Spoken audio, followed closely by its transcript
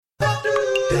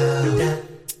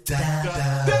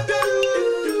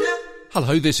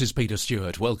Hello, this is Peter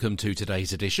Stewart. Welcome to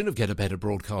today's edition of Get a Better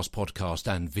Broadcast podcast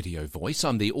and video voice.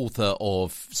 I'm the author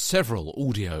of several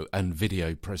audio and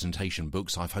video presentation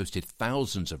books. I've hosted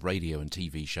thousands of radio and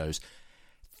TV shows,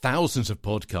 thousands of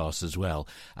podcasts as well,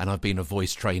 and I've been a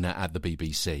voice trainer at the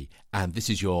BBC. And this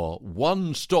is your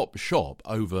one-stop shop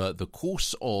over the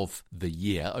course of the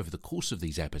year, over the course of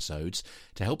these episodes,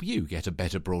 to help you get a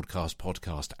better broadcast,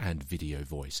 podcast and video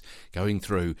voice, going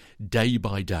through day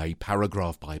by day,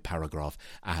 paragraph by paragraph,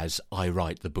 as I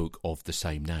write the book of the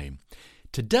same name.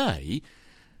 Today,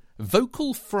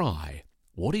 vocal fry.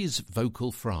 What is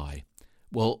vocal fry?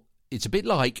 Well, it's a bit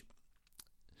like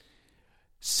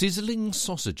sizzling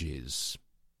sausages.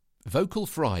 Vocal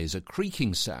fry is a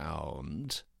creaking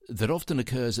sound that often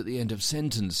occurs at the end of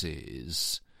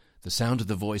sentences. The sound of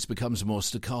the voice becomes more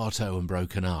staccato and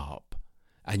broken up.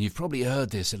 And you've probably heard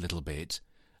this a little bit.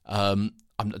 I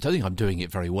don't think I'm doing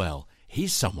it very well.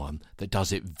 Here's someone that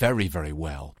does it very, very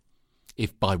well.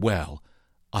 If by well,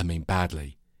 I mean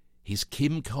badly. He's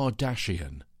Kim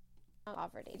Kardashian.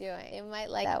 Already doing. You might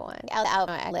like that one.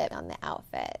 I lived on the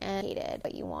outfit and hated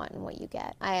what you want and what you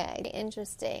get.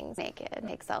 Interesting. Naked.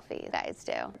 Make selfies. Guys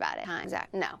do. About it. Time.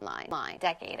 No. Line.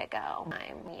 Decade ago.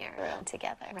 Time. Year.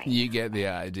 Together. Right. You get the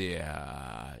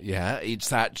idea. Yeah. It's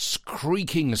that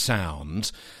creaking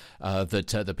sound that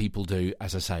the people do,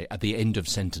 as I say, at the end of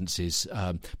sentences,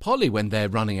 partly when they're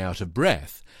running out of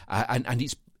breath. And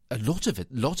it's a lot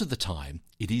of the time,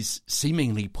 it is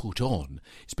seemingly put on.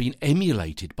 It's been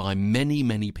emulated by many,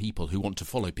 many people who want to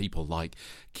follow people like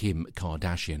Kim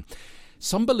Kardashian.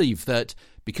 Some believe that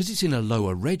because it's in a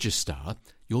lower register,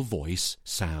 your voice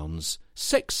sounds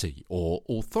sexy or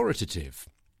authoritative.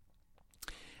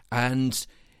 And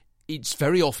it's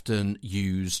very often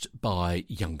used by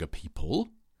younger people.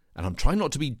 And I'm trying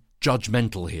not to be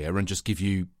judgmental here and just give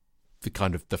you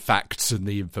the facts and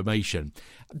the information.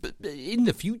 But in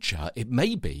the future, it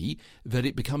may be that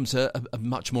it becomes a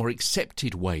much more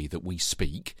accepted way that we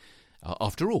speak.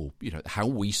 After all, how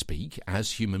we speak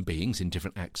as human beings in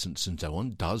different accents and so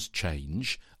on does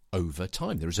change over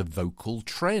time. There is a vocal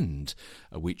trend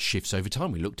which shifts over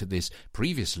time. We looked at this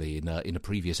previously in a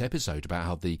previous episode about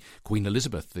how the Queen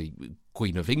Elizabeth, the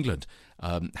Queen of England,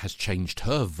 has changed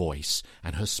her voice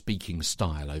and her speaking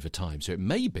style over time. So it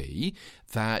may be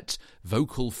that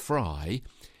vocal fry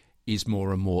is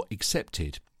more and more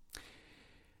accepted.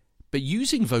 But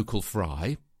using vocal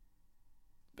fry,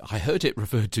 I heard it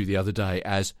referred to the other day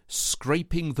as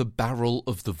scraping the barrel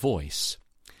of the voice.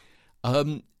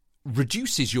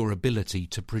 Reduces your ability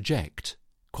to project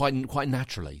quite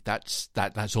naturally. That's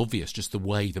obvious, just the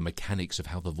way the mechanics of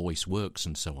how the voice works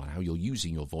and so on, how you're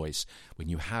using your voice when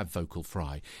you have vocal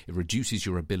fry. It reduces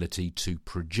your ability to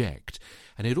project.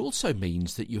 And it also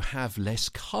means that you have less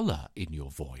colour in your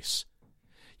voice.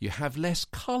 You have less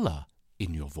colour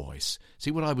in your voice.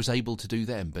 See what I was able to do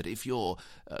then? But if you're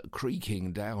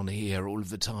creaking down here all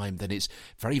of the time, then it's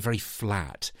very, very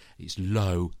flat. It's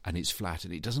low and it's flat,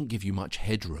 and it doesn't give you much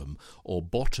headroom or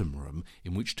bottom room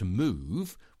in which to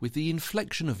move with the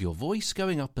inflection of your voice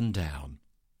going up and down.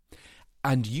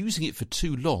 And using it for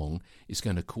too long is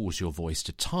going to cause your voice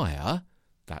to tire.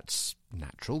 That's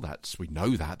natural. We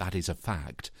know that is a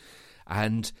fact.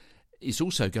 And it's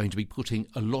also going to be putting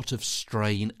a lot of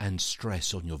strain and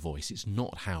stress on your voice. It's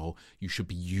not how you should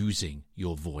be using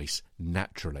your voice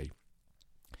naturally,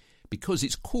 because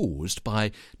it's caused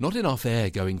by not enough air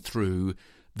going through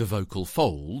the vocal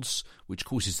folds, which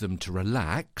causes them to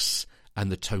relax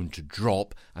and the tone to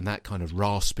drop and that kind of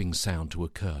rasping sound to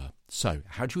occur. So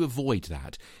how do you avoid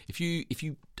that? If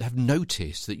you have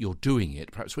noticed that you're doing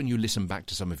it, perhaps when you listen back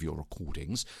to some of your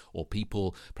recordings, or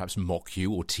people perhaps mock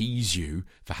you or tease you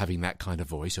for having that kind of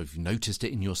voice, or if you've noticed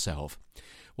it in yourself,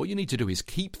 what you need to do is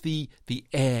keep the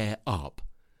air up,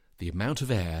 the amount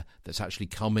of air that's actually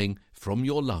coming from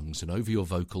your lungs and over your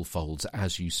vocal folds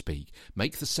as you speak.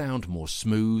 Make the sound more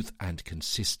smooth and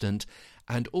consistent,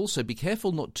 and also be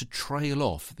careful not to trail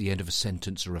off the end of a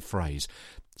sentence or a phrase.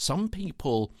 Some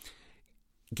people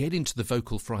get into the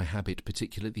vocal fry habit,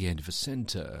 particularly at the end of a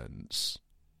sentence,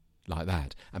 like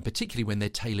that, and particularly when they're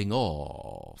tailing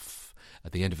off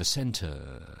at the end of a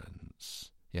sentence.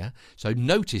 Yeah. So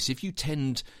notice if you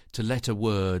tend to let a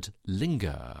word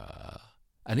linger,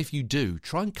 and if you do,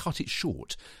 try and cut it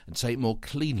short and say it more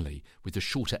cleanly with the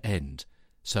shorter end,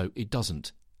 so it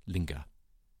doesn't linger.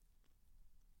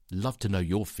 Love to know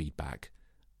your feedback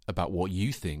about what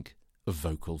you think of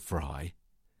vocal fry.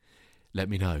 Let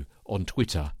me know on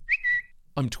Twitter.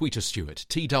 I'm Tweeter Stewart,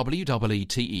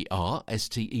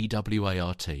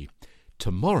 TWEETERSTEWART.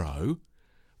 Tomorrow,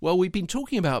 well, we've been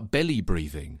talking about belly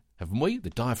breathing, haven't haven't we? The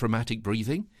diaphragmatic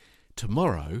breathing.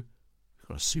 Tomorrow, we've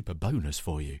got a super bonus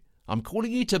for you. I'm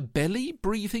calling it a belly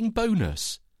breathing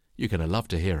bonus. You're going to love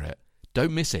to hear it.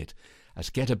 Don't miss it, as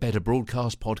Get a Better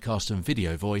Broadcast, Podcast and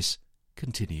Video Voice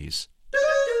continues.